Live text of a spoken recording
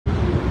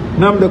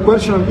Now the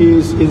question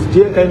is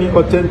there any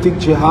authentic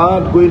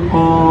jihad going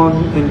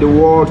on in the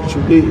world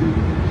today?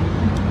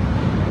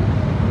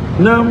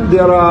 Now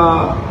there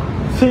are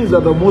things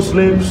that the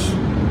Muslims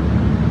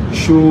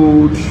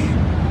should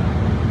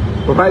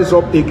rise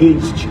up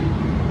against,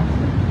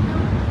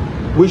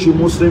 which the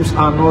Muslims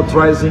are not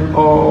rising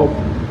up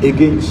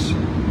against.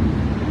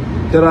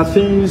 There are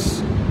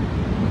things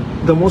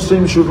the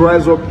Muslims should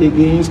rise up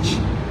against,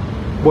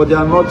 but they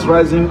are not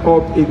rising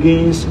up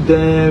against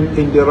them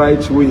in the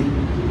right way.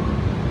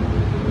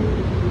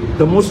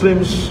 The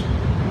Muslims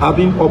are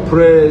being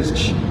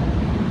oppressed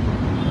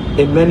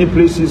in many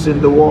places in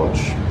the world.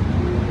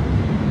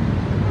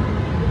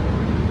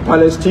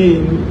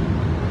 Palestine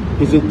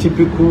is a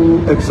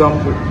typical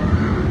example.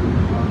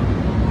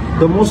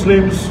 The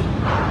Muslims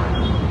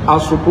are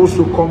supposed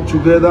to come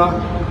together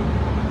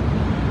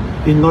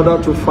in order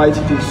to fight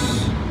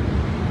this.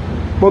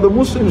 But the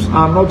Muslims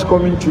are not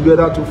coming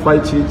together to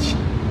fight it.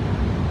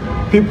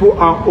 People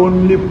are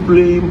only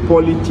playing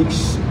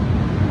politics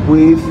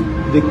with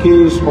the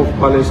case of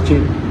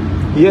Palestine.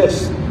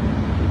 Yes,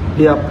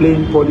 they are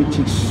playing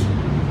politics.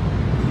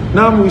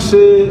 Now we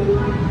say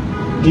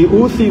the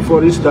Houthi,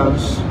 for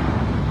instance,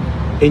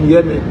 in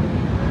Yemen,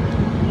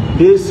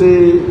 they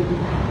say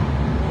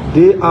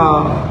they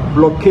are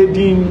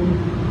blockading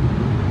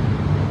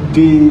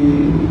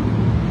the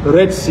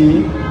Red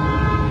Sea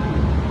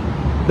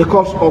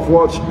because of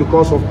what?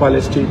 Because of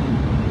Palestine.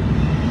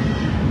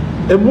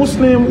 A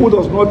Muslim who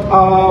does not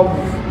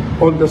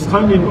have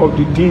understanding of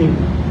the deen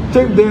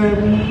take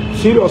them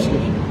seriously.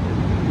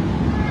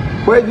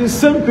 But the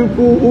same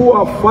people who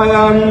are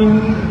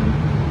firing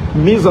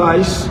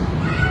missiles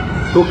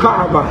to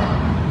Kaaba,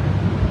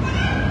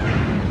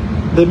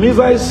 the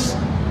missiles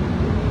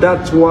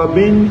that were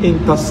being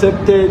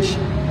intercepted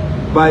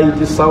by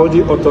the Saudi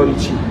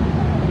authority.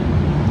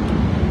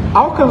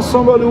 How can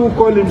somebody who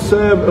calls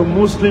himself a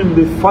Muslim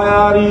be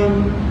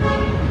firing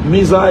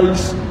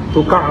missiles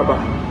to Kaaba?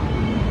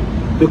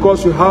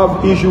 Because you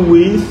have issue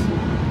with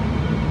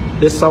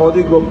the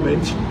Saudi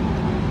government.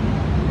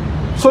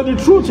 So the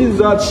truth is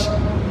that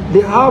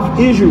they have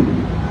issue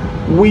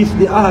with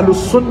the Ahlul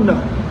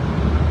Sunnah.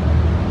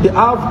 They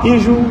have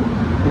issue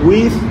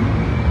with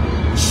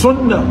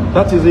Sunnah.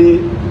 That is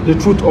the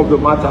truth of the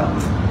matter.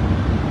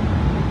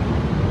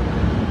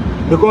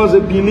 Because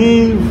they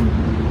believe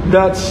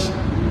that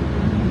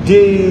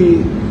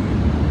the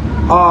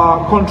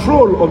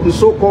control of the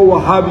so-called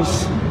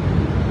Wahhabis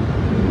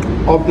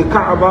of the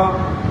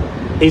Kaaba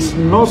is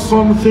not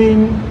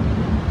something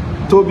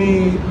to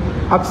be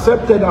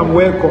accepted and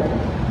welcome.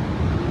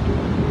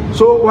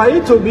 So were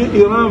it to be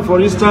Iran, for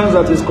instance,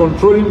 that is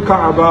controlling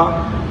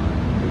Kaaba,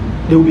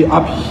 they will be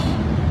happy.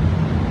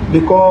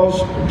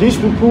 Because these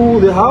people,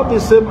 they have the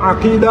same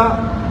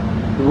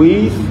Aqidah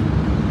with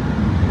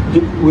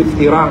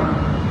Iran.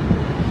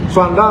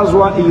 So and that's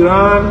why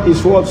Iran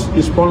is what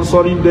is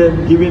sponsoring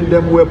them, giving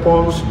them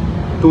weapons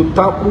to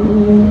tackle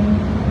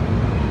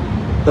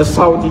the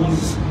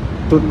Saudis,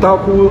 to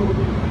tackle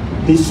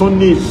the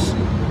Sunnis.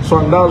 So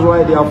and that's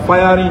why they are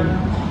firing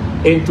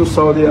into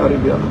Saudi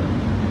Arabia.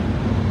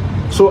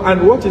 So,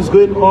 and what is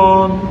going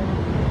on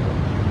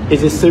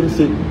is the same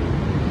thing.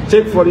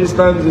 Take for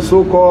instance the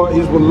so-called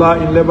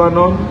Hezbollah in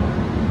Lebanon.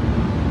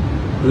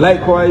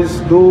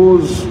 Likewise,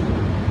 those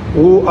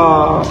who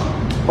are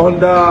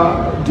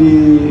under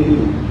the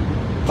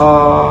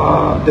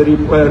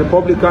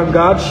Republican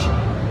Guard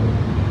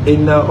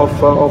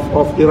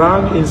of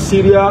Iran in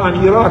Syria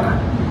and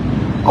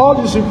Iraq.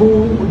 All these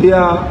people, they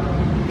are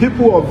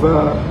people of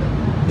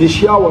the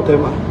Shia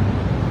whatever.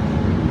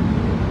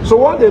 So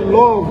what they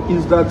love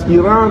is that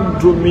Iran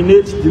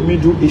dominates the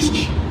Middle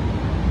East.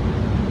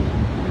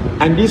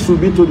 And this will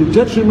be to the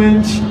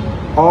detriment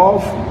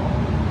of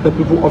the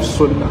people of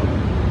Sunnah.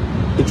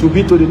 It will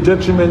be to the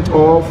detriment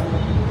of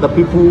the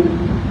people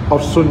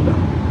of Sunnah.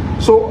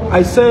 So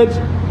I said,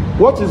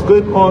 what is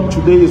going on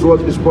today is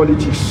what is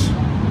politics.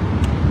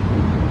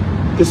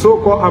 The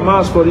so-called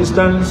Hamas, for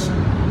instance,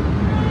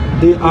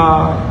 they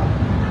are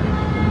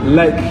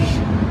like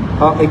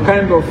a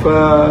kind of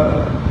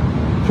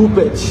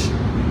puppet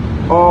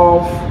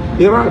of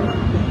Iran.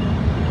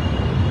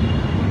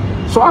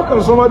 So how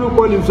can somebody who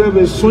call himself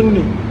a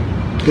Sunni,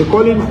 they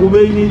call him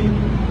Khomeini,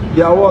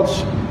 their what?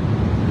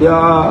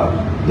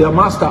 Their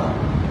master.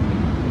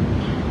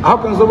 How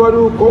can somebody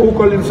who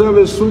call himself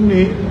a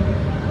Sunni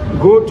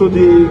go to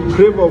the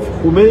grave of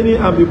Khomeini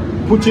and be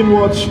putting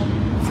what?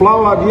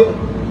 Flower there?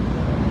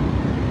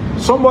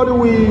 Somebody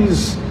who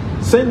is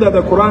saying that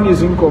the Quran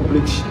is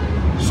incomplete.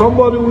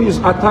 Somebody who is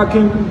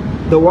attacking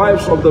the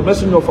wives of the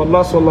Messenger of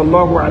Allah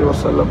sallallahu alaihi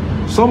wasallam.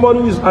 Somebody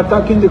who is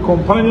attacking the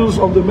companions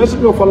of the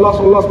Messenger of Allah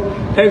sallallahu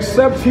alaihi wasallam,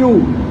 except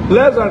few,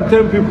 less than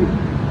 10 people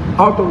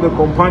out of the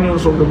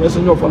companions of the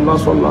Messenger of Allah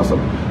sallallahu alaihi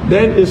wasallam.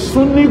 Then a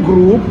Sunni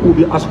group will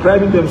be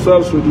ascribing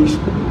themselves to this.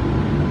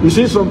 You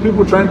see some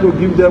people trying to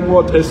give them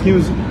what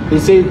excuse? They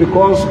say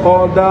because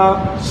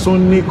other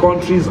Sunni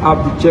countries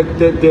have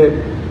rejected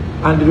them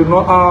and they do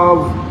not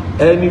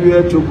have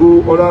anywhere to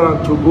go other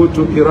than to go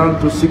to Iran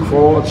to seek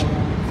for what?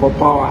 For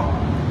power.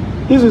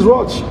 This is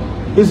what?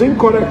 is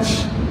incorrect.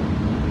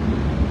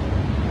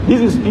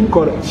 This is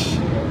incorrect.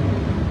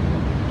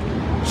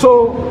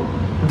 So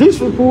these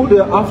people, they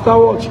are after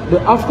what? They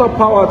are after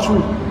power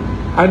too.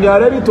 And they are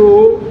ready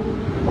to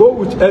go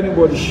with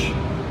anybody.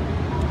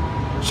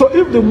 So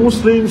if the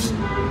Muslims,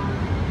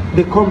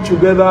 they come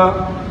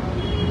together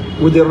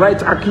with the right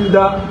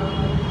Aqidah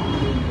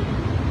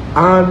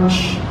and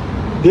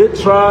they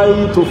try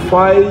to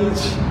fight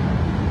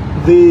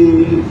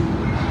the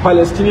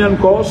Palestinian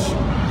cause,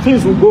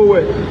 things will go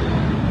well.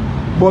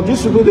 But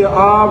these people, they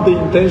have the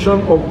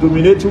intention of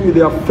dominating with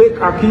their fake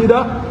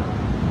Aqidah.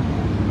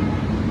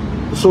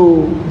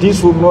 So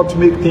this will not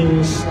make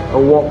things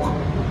work.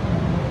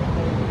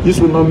 This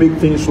will not make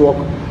things work.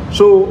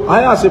 So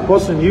I, as a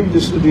person, if the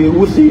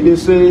Houthi, they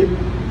say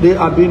they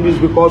are doing this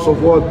because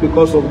of what?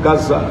 Because of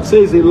Gaza.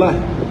 Say it's a lie.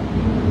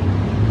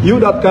 You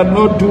that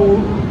cannot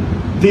do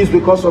this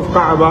because of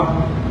Kaaba,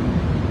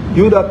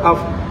 you that are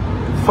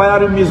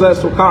firing missiles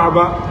to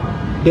Kaaba,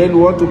 then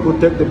want to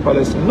protect the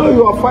Palestinians. No,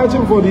 you are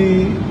fighting for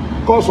the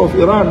cause of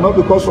Iran, not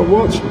because of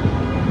what?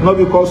 Not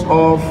because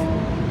of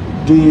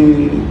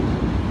the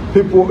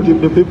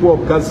people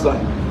of Gaza,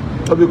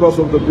 not because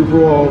of the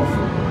people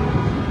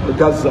of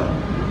Gaza.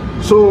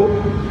 So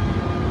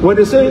when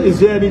they say, is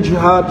there any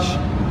jihad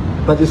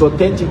that is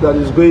authentic, that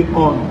is going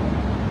on,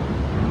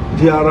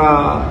 there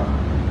are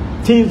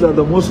things that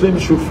the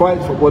Muslims should fight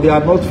for, but they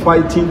are not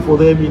fighting for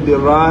them in the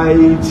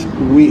right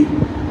way.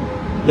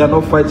 They are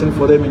not fighting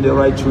for them in the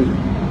right way.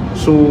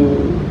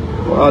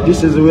 So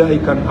this is where I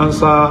can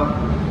answer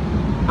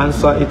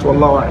it.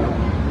 Wallahu a'lam.